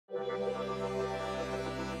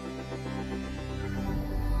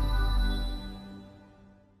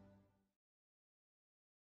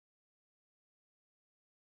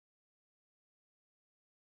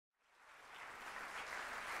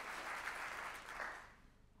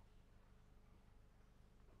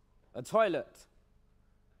a toilet,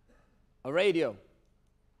 a radio,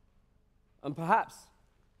 and perhaps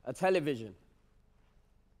a television,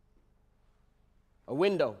 a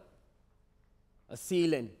window, a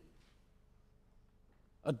ceiling,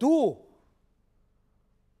 a door,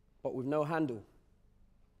 but with no handle.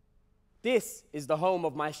 This is the home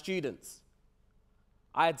of my students.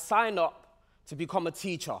 I had signed up to become a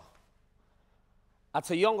teacher at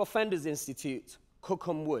a Young Offenders Institute,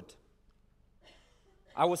 Cookham Wood.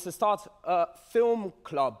 I was to start a film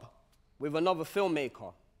club with another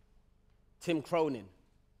filmmaker, Tim Cronin.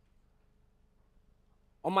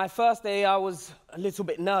 On my first day, I was a little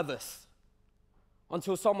bit nervous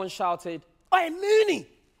until someone shouted, "Hey, Mooney,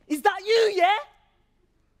 is that you, yeah?"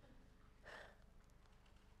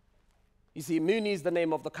 You see, Mooney is the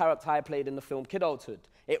name of the character I played in the film Kidulthood.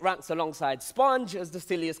 It ranks alongside Sponge as the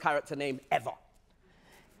silliest character name ever.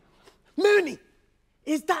 "Mooney,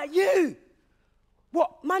 is that you?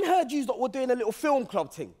 What, man heard you lot were doing a little film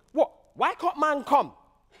club thing. What, why can't man come?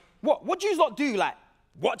 What do you lot do, like,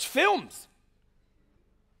 watch films?"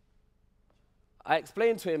 I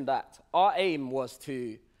explained to him that our aim was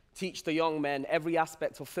to teach the young men every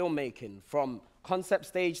aspect of filmmaking, from concept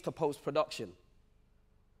stage to post-production.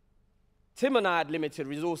 Tim and I had limited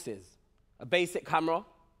resources, a basic camera,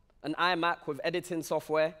 an iMac with editing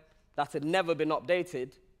software that had never been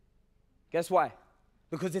updated. Guess why?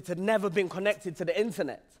 Because it had never been connected to the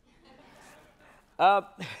internet.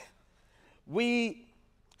 We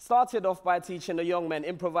started off by teaching the young men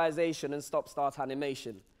improvisation and stop-start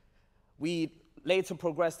animation. We later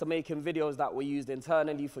progressed to making videos that were used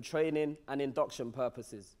internally for training and induction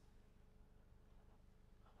purposes.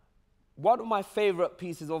 One of my favorite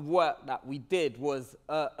pieces of work that we did was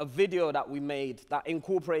a video that we made that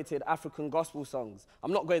incorporated African gospel songs.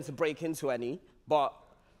 I'm not going to break into any, but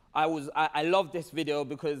I loved this video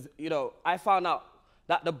because, you know, I found out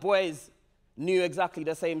that the boys knew exactly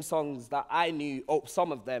the same songs that I knew, or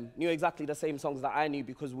some of them knew exactly the same songs that I knew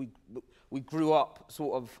because we grew up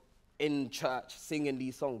sort of in church singing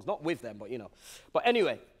these songs. Not with them, but, you know. But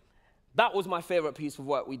anyway, that was my favorite piece of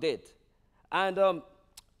work we did. And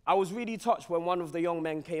I was really touched when one of the young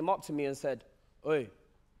men came up to me and said, hey,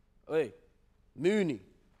 Mooney,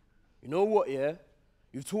 you know what, yeah?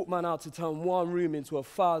 You've taught man how to turn one room into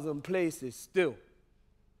 1,000 places still.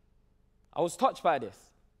 I was touched by this.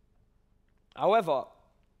 However,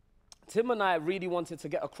 Tim and I really wanted to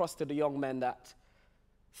get across to the young men that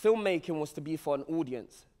filmmaking was to be for an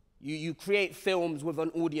audience. You create films with an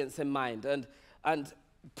audience in mind. And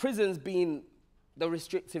prisons being the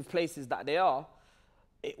restrictive places that they are,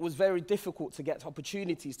 it was very difficult to get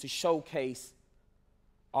opportunities to showcase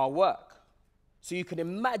our work. So you can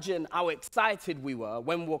imagine how excited we were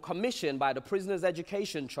when we were commissioned by the Prisoners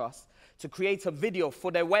Education Trust to create a video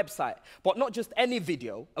for their website. But not just any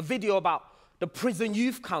video, a video about the Prison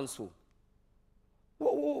Youth Council.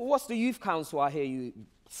 What's the Youth Council? I hear you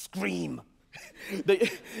scream.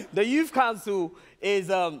 The Youth Council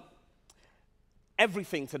is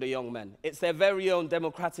everything to the young men. It's their very own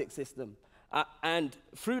democratic system. And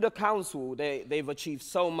through the council, they've achieved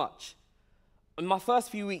so much. In my first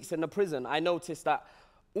few weeks in the prison, I noticed that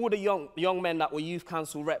all the young men that were youth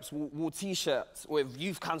council reps wore T-shirts with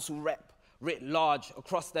youth council rep writ large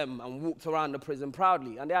across them and walked around the prison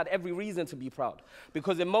proudly. And they had every reason to be proud,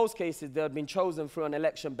 because in most cases, they had been chosen through an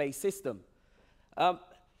election-based system.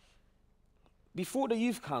 Before the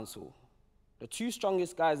youth council, the two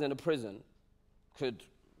strongest guys in the prison could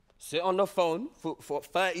sit on the phone for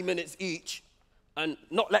 30 minutes each and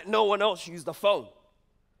not let no one else use the phone.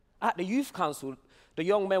 At the youth council, the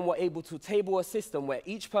young men were able to table a system where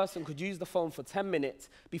each person could use the phone for 10 minutes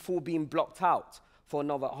before being blocked out for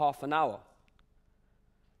another half an hour.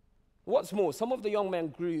 What's more, some of the young men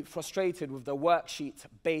grew frustrated with the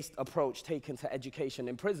worksheet-based approach taken to education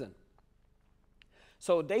in prison.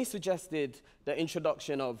 So they suggested the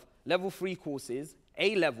introduction of level 3 courses,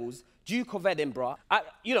 A-levels, Duke of Edinburgh.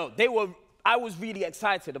 I was really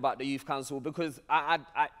excited about the Youth Council because I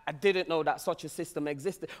didn't know that such a system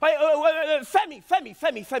existed. Wait, Femi,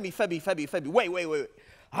 wait.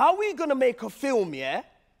 How are we going to make a film, yeah,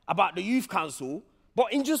 about the Youth Council,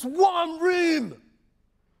 but in just one room?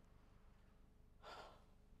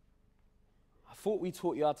 I thought we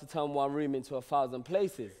taught you how to turn one room into 1,000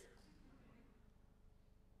 places.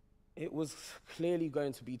 It was clearly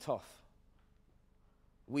going to be tough.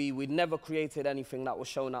 We'd never created anything that was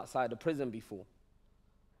shown outside the prison before.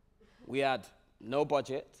 We had no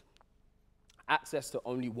budget, access to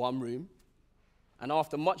only one room, and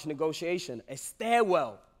after much negotiation, a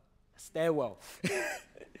stairwell.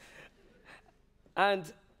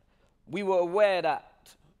 And we were aware that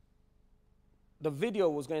the video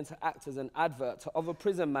was going to act as an advert to other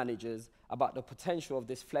prison managers about the potential of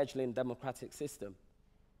this fledgling democratic system.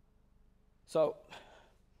 So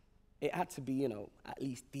it had to be, you know, at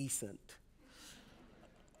least decent.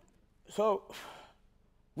 So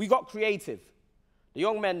we got creative. The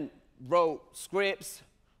young men wrote scripts,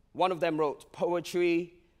 one of them wrote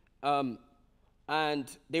poetry, and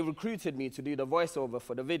they recruited me to do the voiceover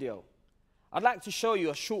for the video. I'd like to show you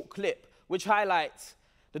a short clip which highlights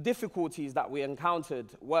the difficulties that we encountered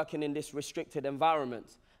working in this restricted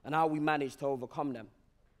environment and how we managed to overcome them.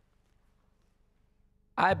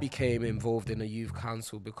 I became involved in a youth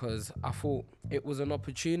council because I thought it was an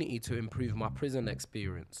opportunity to improve my prison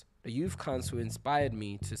experience. The youth council inspired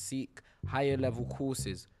me to seek higher level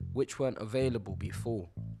courses which weren't available before.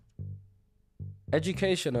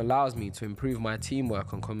 Education allows me to improve my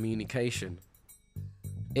teamwork and communication.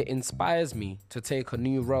 It inspires me to take a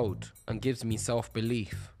new road and gives me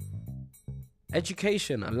self-belief.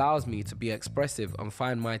 Education allows me to be expressive and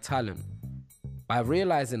find my talent. By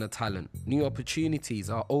realizing a talent, new opportunities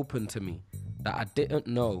are open to me that I didn't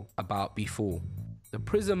know about before. The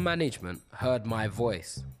prison management heard my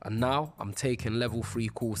voice, and now I'm taking level 3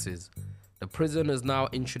 courses. The prison has now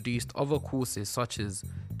introduced other courses such as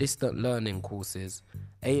distant learning courses,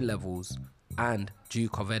 A-levels, and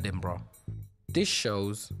Duke of Edinburgh. This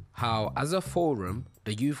shows how, as a forum,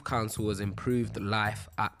 the Youth Council has improved life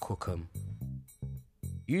at Cookham.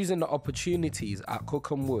 Using the opportunities at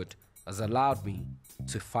Cookham Wood has allowed me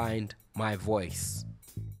to find my voice.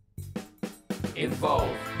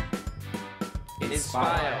 Involve,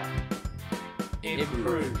 inspire,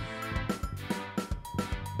 improve.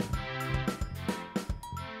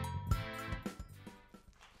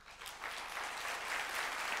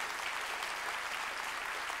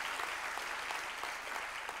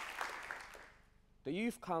 The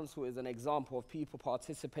Youth Council is an example of people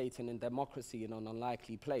participating in democracy in an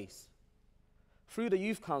unlikely place. Through the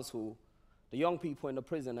Youth Council, the young people in the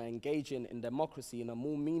prison are engaging in democracy in a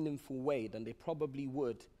more meaningful way than they probably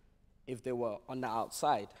would if they were on the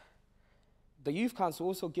outside. The Youth Council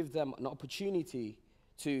also gives them an opportunity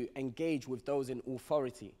to engage with those in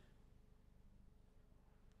authority.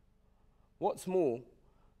 What's more,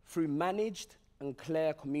 through managed and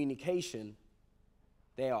clear communication,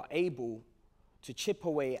 they are able to chip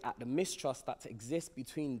away at the mistrust that exists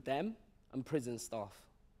between them and prison staff.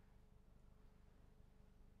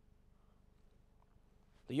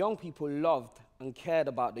 The young people loved and cared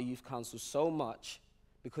about the Youth Council so much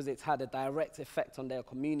because it's had a direct effect on their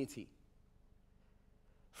community.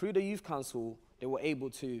 Through the Youth Council, they were able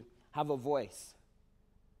to have a voice,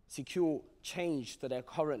 secure change to their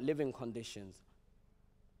current living conditions,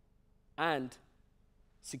 and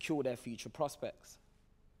secure their future prospects.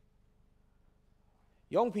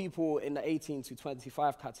 Young people in the 18 to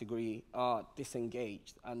 25 category are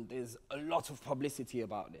disengaged, and there's a lot of publicity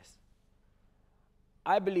about this.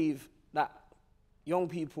 I believe that young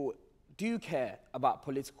people do care about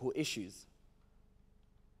political issues,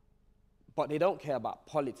 but they don't care about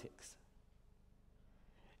politics.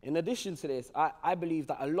 In addition to this, I believe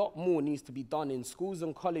that a lot more needs to be done in schools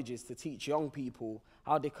and colleges to teach young people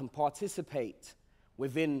how they can participate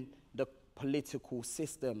within the political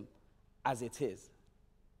system as it is.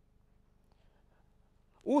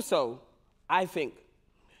 Also, I think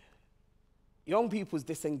young people's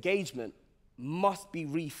disengagement must be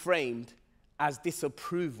reframed as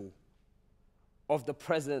disapproval of the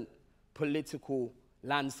present political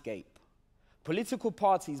landscape. Political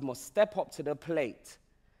parties must step up to the plate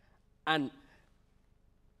and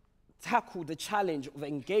tackle the challenge of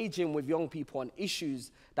engaging with young people on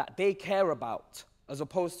issues that they care about, as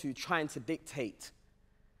opposed to trying to dictate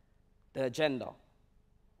the agenda.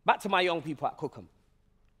 Back to my young people at Cookham.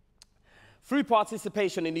 Through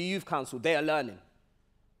participation in the Youth Council, they are learning.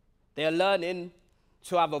 They are learning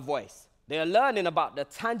to have a voice. They are learning about the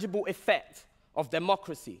tangible effect of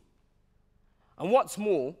democracy. And what's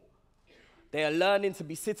more, they are learning to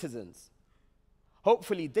be citizens.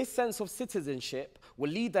 Hopefully, this sense of citizenship will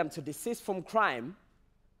lead them to desist from crime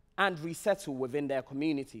and resettle within their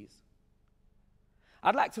communities.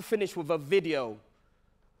 I'd like to finish with a video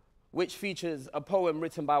which features a poem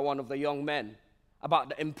written by one of the young men about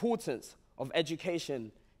the importance of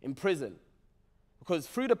education in prison. Because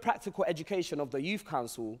through the practical education of the Youth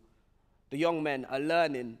Council, the young men are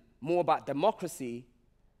learning more about democracy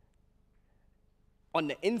on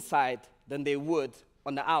the inside than they would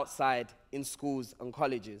on the outside in schools and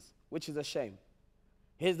colleges, which is a shame.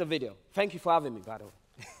 Here's the video. Thank you for having me, by the way.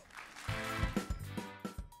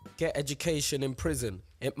 Get education in prison.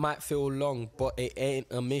 It might feel long, but it ain't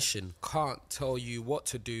a mission. Can't tell you what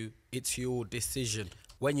to do, it's your decision.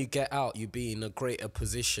 When you get out, you be in a greater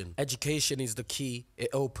position. Education is the key. It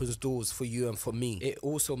opens doors for you and for me. It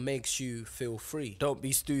also makes you feel free. Don't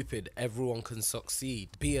be stupid. Everyone can succeed.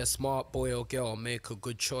 Be a smart boy or girl. Make a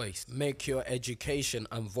good choice. Make your education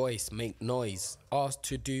and voice make noise. Asked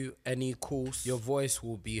to do any course, your voice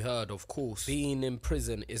will be heard, of course. Being in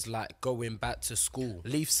prison is like going back to school.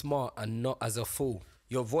 Leave smart and not as a fool.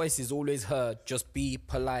 Your voice is always heard, just be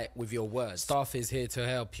polite with your words. Staff is here to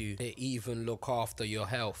help you, they even look after your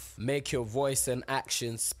health. Make your voice and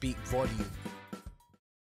actions speak volume.